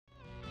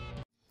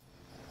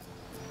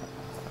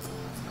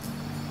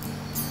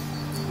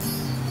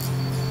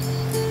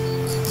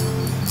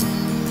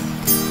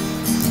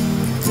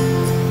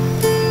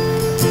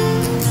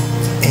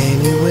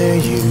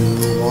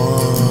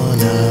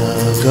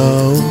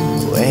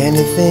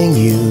Anything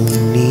you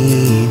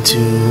need to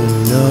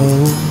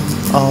know,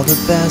 all the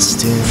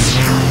best in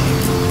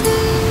life,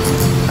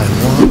 I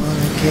wanna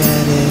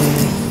get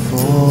it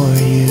for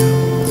you.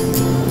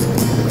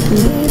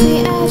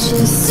 Baby, I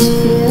just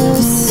feel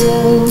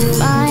so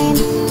fine.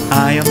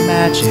 I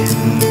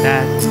imagine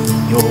that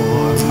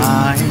you're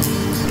mine.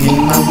 In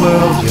my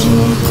world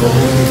you're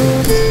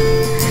gold.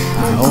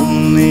 I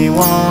only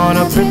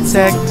wanna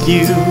protect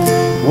you.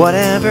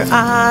 Whatever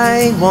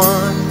I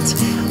want,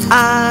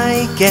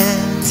 I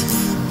get.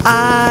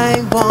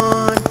 I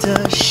want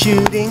a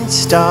shooting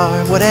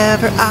star.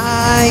 Whatever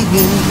I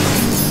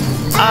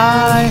need,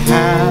 I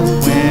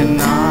have when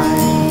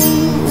I'm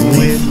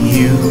with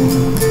you.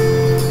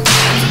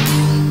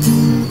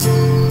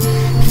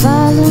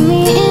 Follow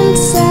me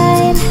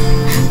inside,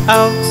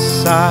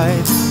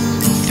 Outside,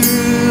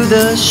 through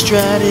the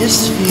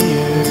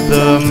stratosphere.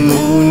 the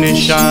moon is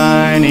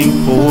shining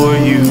for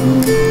you.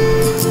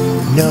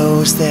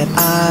 Knows that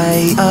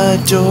I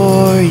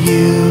adore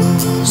you.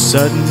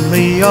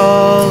 Suddenly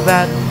all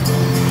that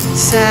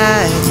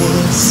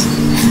Sadness,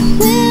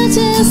 we'll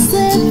just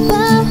slip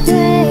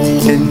away,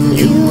 and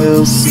you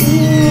will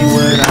see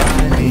what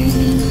I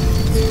mean.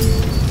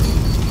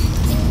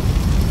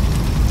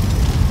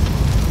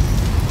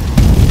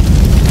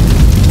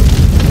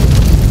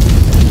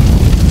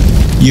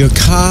 Your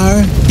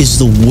car is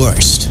the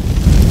worst.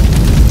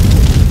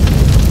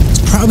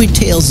 It's probably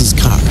Tails'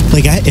 car.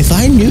 Like, if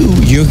I knew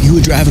you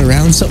were driving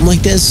around something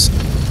like this,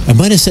 I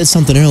might have said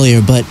something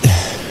earlier, but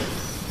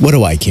what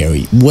do I care?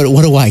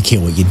 What do I care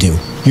what you do?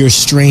 You're a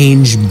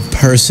strange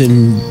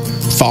person,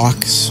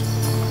 fox.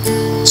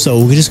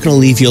 So we're just gonna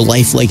leave your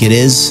life like it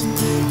is,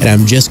 and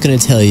I'm just gonna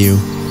tell you,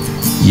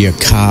 your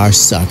car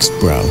sucks,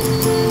 bro.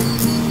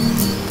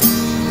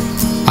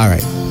 All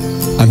right,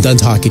 I'm done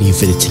talking to you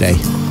for today.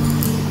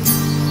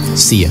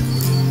 See ya.